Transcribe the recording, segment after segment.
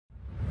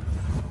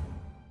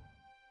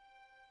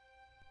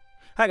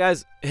Hi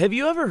guys, have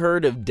you ever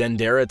heard of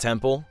Dendera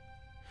Temple?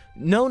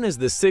 Known as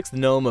the sixth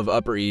nome of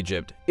Upper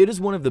Egypt, it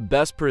is one of the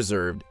best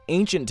preserved,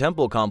 ancient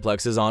temple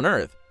complexes on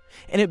Earth,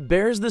 and it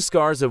bears the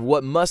scars of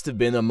what must have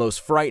been the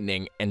most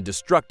frightening and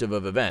destructive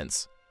of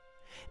events.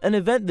 An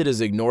event that is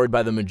ignored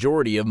by the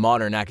majority of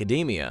modern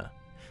academia.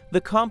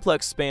 The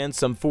complex spans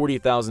some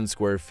 40,000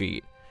 square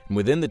feet, and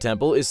within the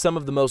temple is some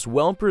of the most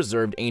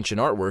well-preserved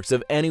ancient artworks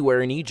of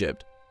anywhere in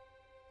Egypt.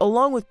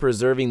 Along with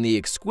preserving the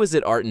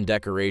exquisite art and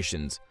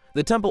decorations,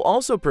 the temple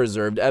also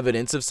preserved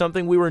evidence of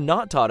something we were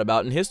not taught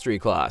about in history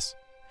class.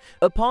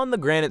 Upon the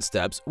granite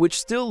steps, which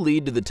still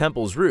lead to the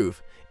temple's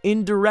roof,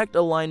 in direct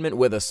alignment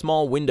with a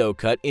small window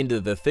cut into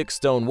the thick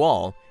stone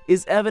wall,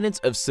 is evidence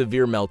of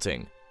severe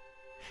melting.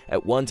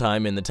 At one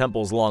time in the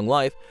temple's long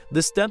life,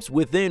 the steps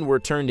within were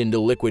turned into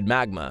liquid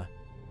magma.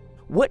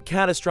 What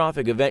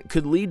catastrophic event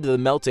could lead to the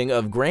melting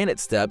of granite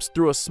steps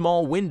through a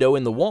small window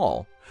in the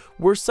wall?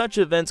 Were such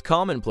events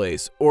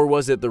commonplace, or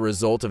was it the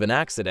result of an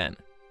accident?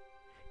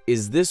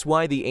 Is this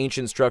why the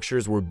ancient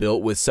structures were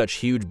built with such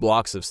huge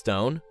blocks of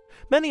stone?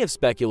 Many have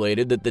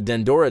speculated that the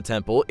Dendera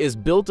Temple is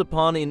built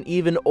upon an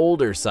even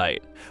older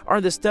site.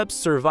 Are the steps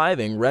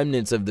surviving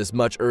remnants of this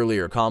much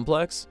earlier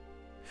complex?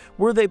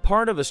 Were they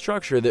part of a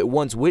structure that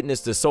once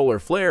witnessed a solar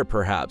flare,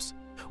 perhaps?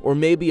 Or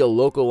maybe a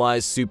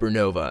localized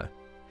supernova?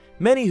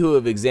 Many who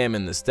have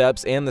examined the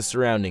steps and the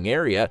surrounding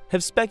area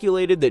have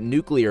speculated that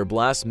nuclear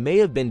blasts may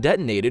have been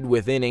detonated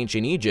within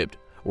ancient Egypt,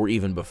 or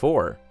even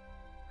before.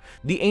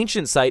 The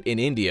ancient site in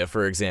India,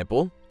 for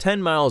example,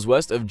 10 miles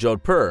west of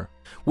Jodhpur,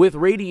 with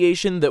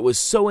radiation that was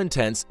so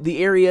intense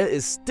the area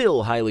is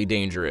still highly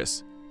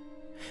dangerous.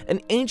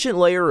 An ancient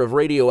layer of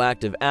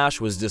radioactive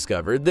ash was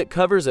discovered that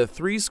covers a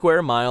 3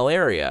 square mile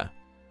area.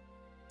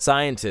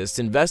 Scientists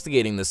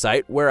investigating the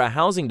site where a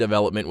housing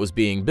development was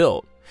being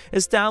built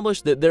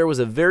established that there was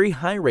a very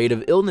high rate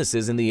of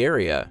illnesses in the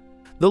area.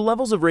 The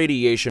levels of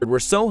radiation were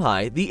so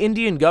high the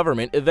Indian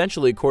government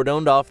eventually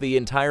cordoned off the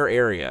entire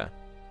area.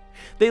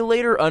 They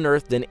later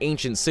unearthed an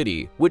ancient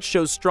city, which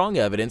shows strong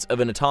evidence of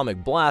an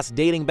atomic blast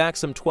dating back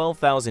some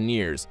 12,000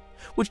 years,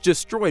 which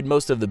destroyed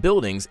most of the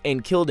buildings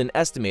and killed an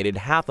estimated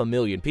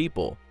 500,000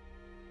 people.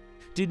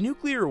 Did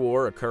nuclear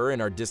war occur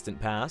in our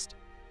distant past?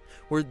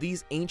 Were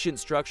these ancient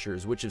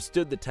structures which have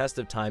stood the test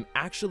of time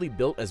actually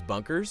built as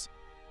bunkers?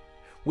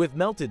 With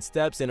melted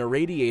steps and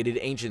irradiated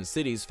ancient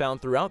cities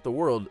found throughout the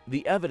world,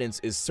 the evidence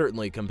is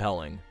certainly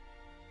compelling.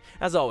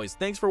 As always,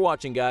 thanks for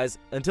watching, guys.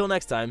 Until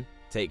next time,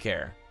 take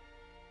care.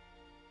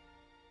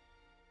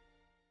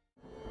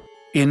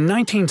 In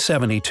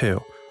 1972,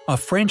 a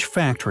French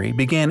factory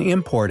began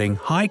importing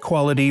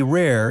high-quality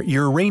rare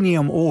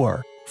uranium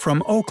ore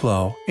from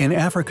Oklo in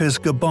Africa's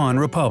Gabon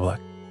Republic.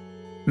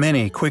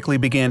 Many quickly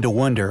began to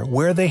wonder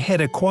where they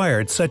had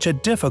acquired such a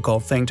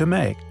difficult thing to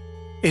make.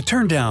 It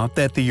turned out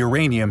that the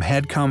uranium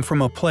had come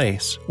from a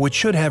place which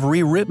should have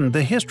rewritten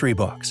the history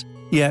books,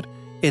 yet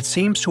it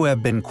seems to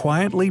have been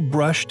quietly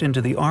brushed into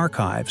the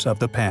archives of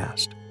the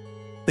past.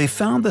 They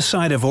found the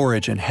site of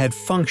origin had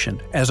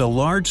functioned as a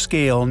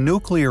large-scale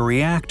nuclear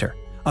reactor.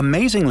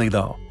 Amazingly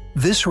though,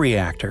 this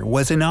reactor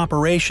was in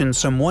operation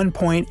some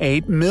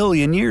 1.8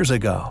 million years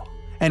ago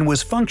and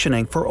was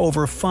functioning for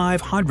over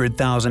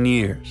 500,000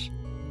 years.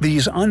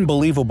 These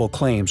unbelievable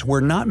claims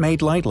were not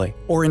made lightly,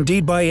 or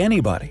indeed by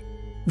anybody.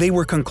 They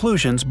were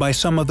conclusions by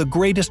some of the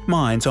greatest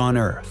minds on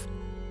Earth.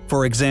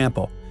 For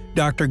example,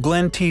 Dr.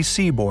 Glenn T.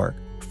 Seaborg,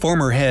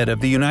 former head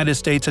of the United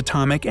States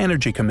Atomic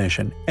Energy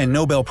Commission and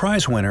Nobel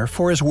Prize winner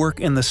for his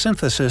work in the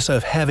synthesis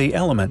of heavy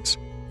elements,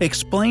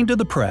 explained to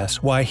the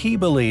press why he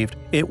believed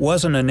it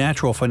wasn't a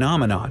natural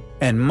phenomenon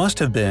and must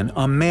have been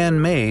a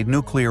man-made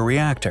nuclear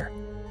reactor.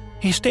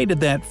 He stated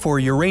that for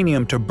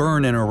uranium to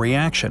burn in a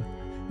reaction,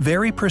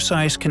 very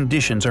precise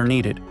conditions are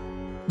needed.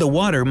 The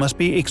water must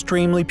be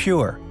extremely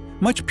pure,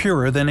 much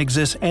purer than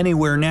exists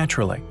anywhere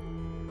naturally.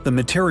 The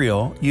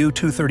material,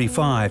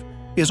 U-235,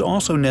 is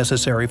also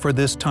necessary for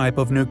this type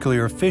of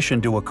nuclear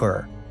fission to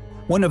occur,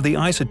 one of the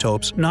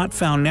isotopes not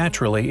found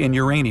naturally in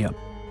uranium.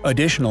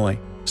 Additionally,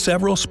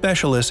 several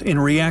specialists in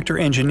reactor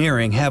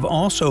engineering have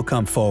also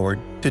come forward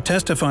to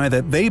testify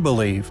that they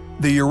believe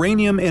the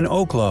uranium in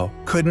Oklo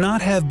could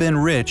not have been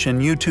rich in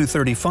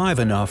U-235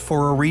 enough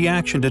for a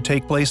reaction to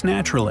take place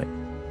naturally.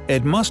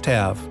 It must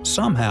have,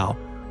 somehow,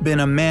 been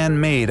a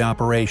man-made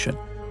operation.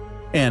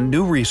 And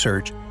new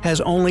research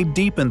has only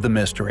deepened the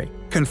mystery,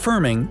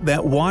 confirming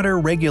that water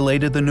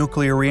regulated the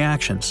nuclear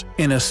reactions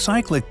in a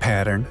cyclic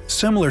pattern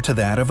similar to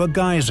that of a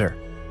geyser.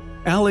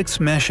 Alex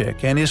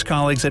Meshik and his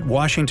colleagues at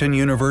Washington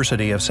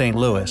University of St.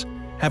 Louis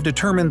have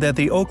determined that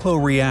the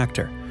Oklo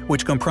reactor,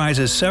 which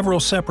comprises several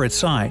separate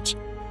sites,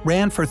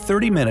 ran for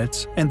 30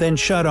 minutes and then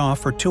shut off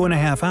for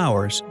 2.5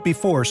 hours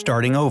before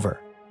starting over.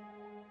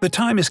 The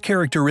time is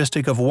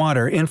characteristic of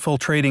water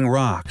infiltrating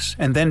rocks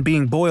and then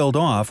being boiled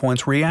off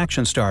once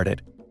reaction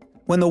started.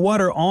 When the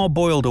water all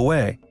boiled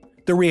away,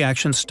 the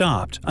reaction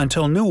stopped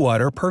until new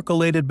water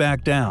percolated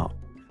back down.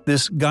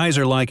 This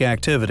geyser-like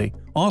activity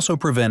also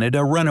prevented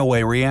a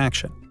runaway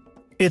reaction.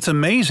 "It's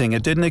amazing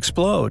it didn't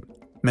explode,"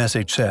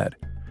 Message said.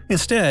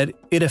 Instead,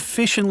 it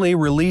efficiently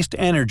released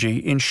energy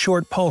in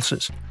short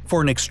pulses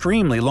for an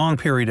extremely long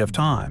period of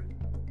time.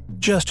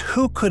 Just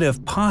who could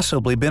have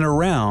possibly been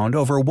around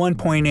over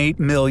 1.8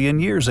 million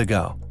years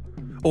ago?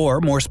 Or,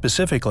 more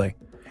specifically,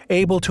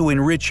 able to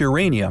enrich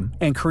uranium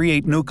and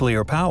create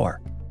nuclear power?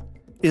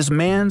 Is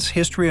man's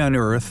history on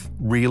Earth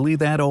really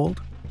that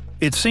old?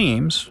 It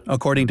seems,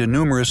 according to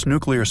numerous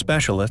nuclear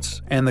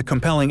specialists and the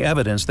compelling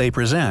evidence they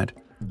present,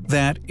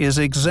 that is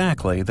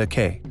exactly the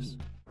case.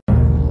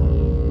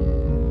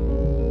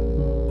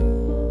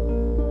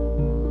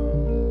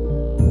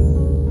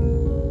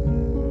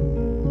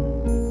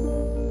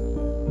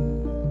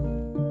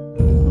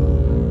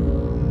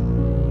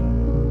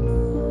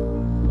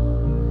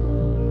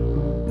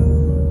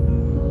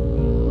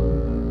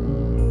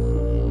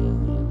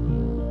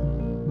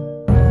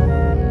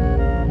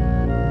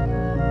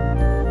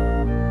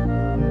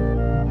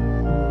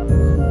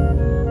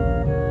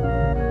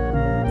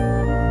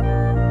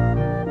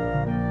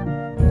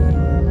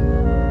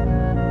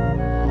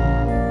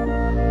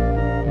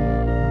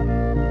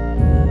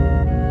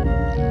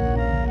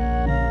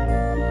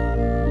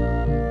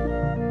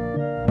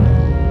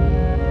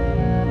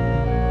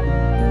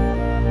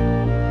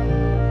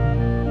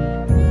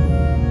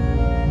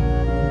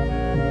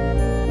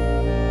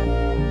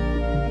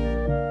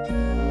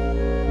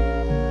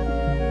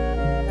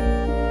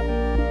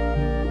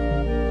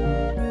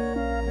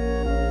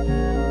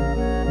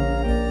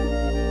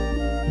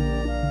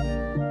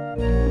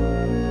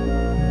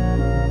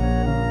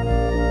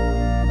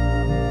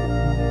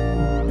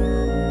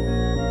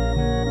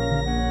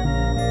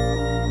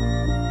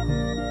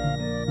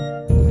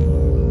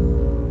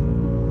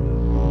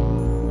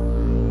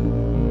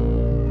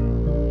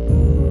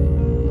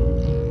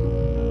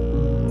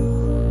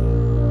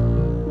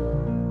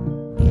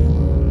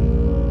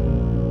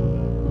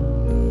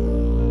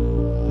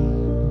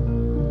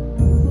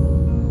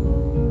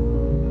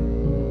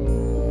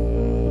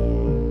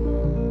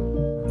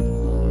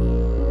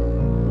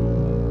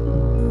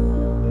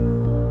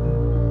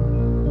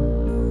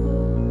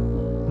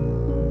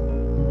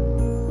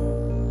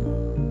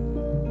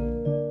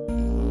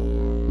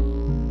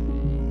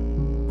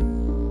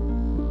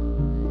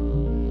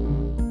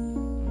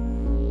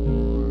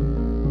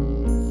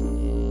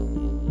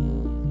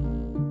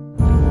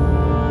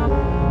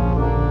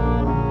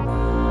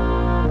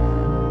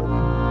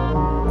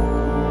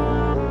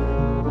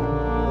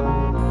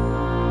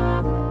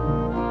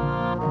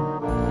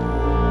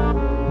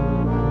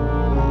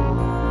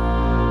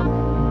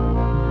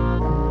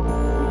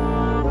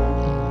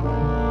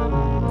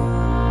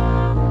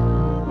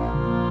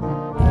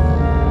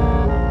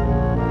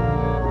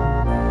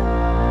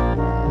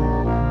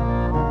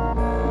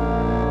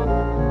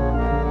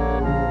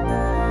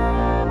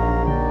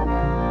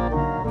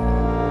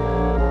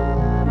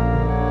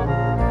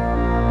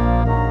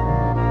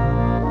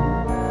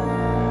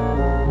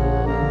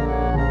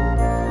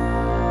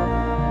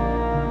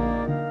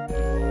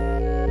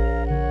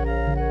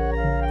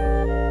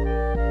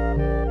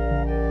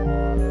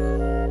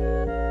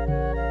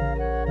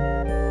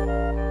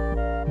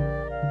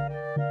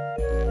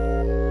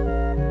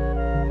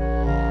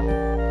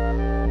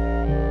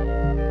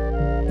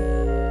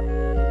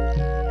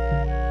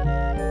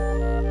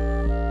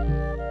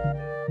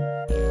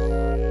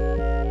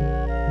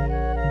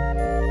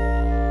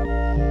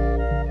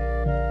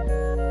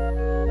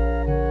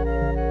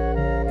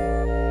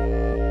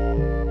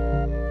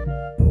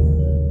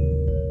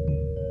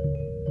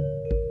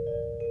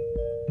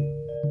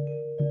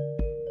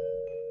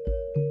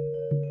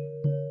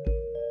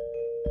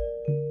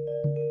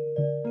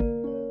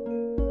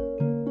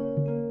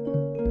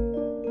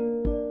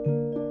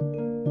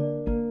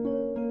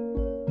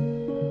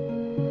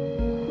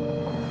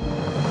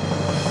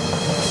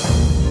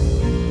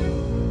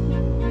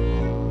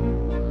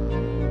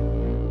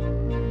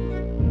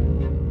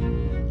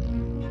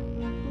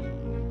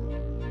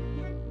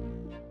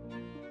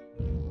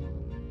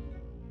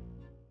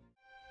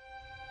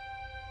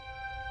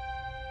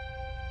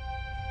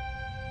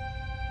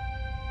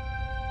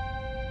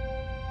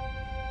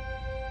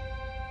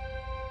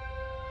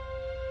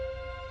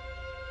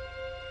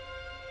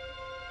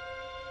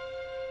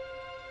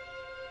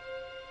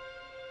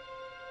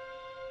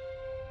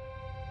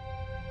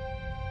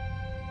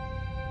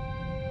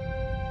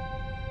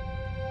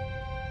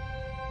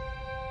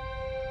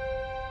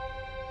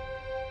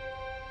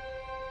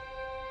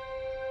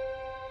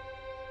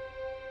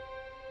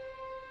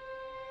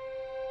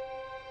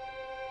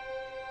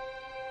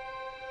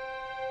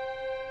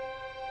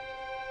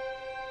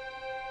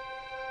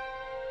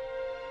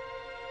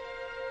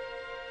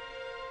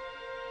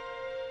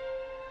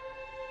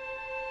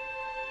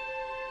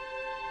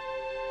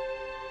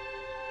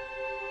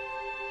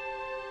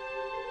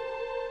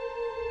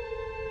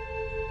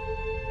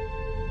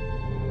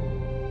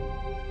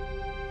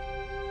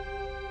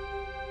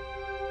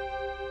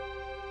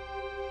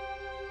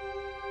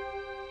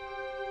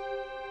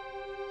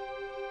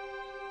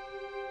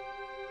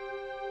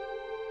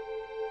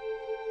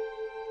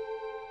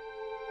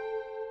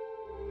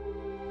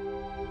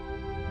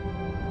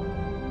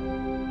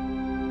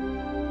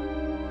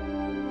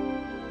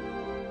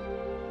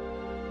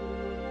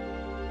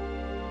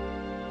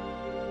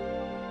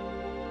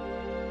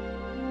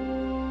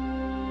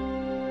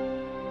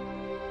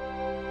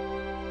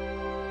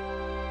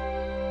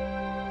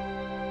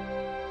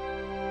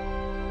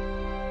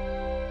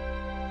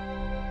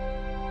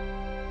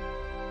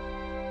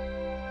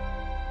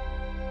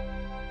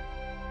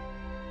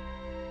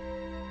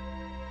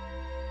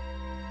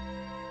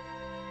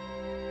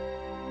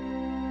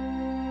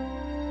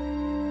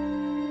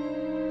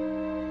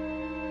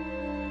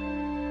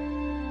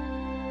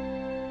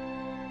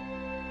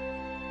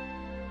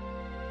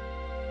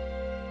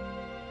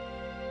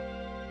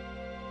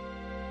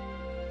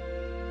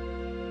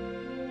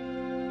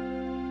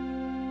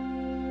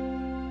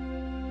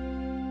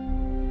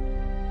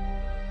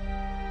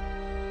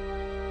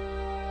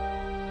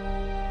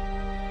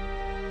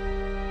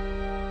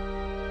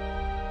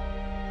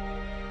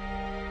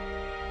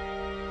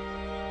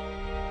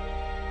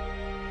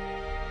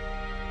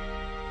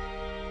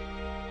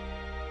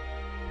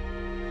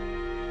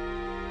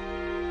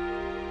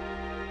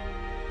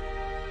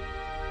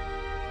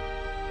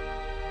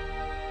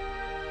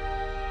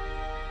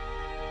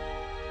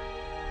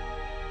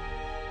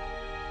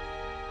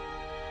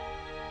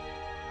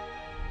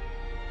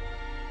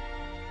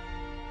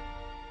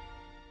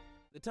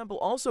 The temple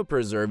also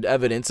preserved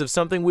evidence of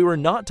something we were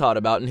not taught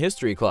about in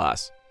history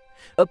class.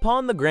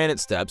 Upon the granite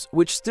steps,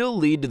 which still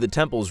lead to the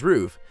temple's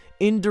roof,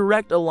 in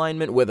direct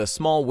alignment with a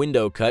small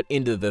window cut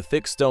into the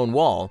thick stone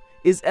wall,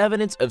 is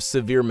evidence of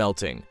severe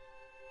melting.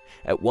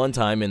 At one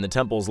time in the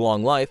temple's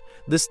long life,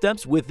 the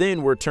steps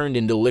within were turned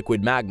into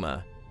liquid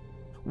magma.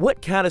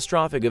 What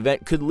catastrophic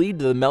event could lead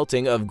to the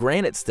melting of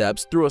granite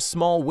steps through a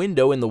small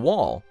window in the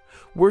wall?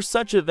 Were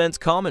such events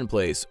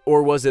commonplace,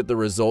 or was it the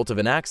result of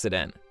an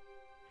accident?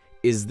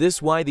 Is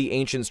this why the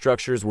ancient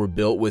structures were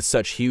built with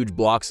such huge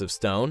blocks of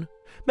stone?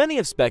 Many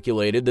have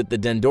speculated that the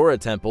Dendera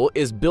temple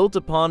is built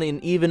upon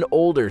an even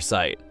older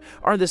site.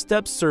 Are the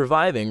steps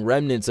surviving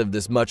remnants of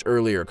this much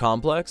earlier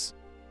complex?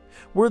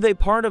 Were they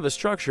part of a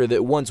structure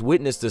that once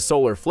witnessed a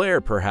solar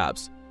flare,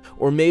 perhaps?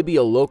 Or maybe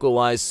a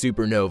localized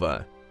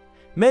supernova?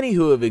 Many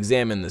who have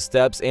examined the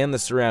steps and the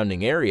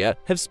surrounding area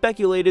have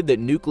speculated that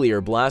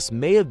nuclear blasts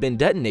may have been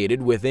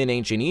detonated within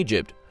ancient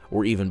Egypt,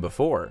 or even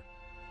before.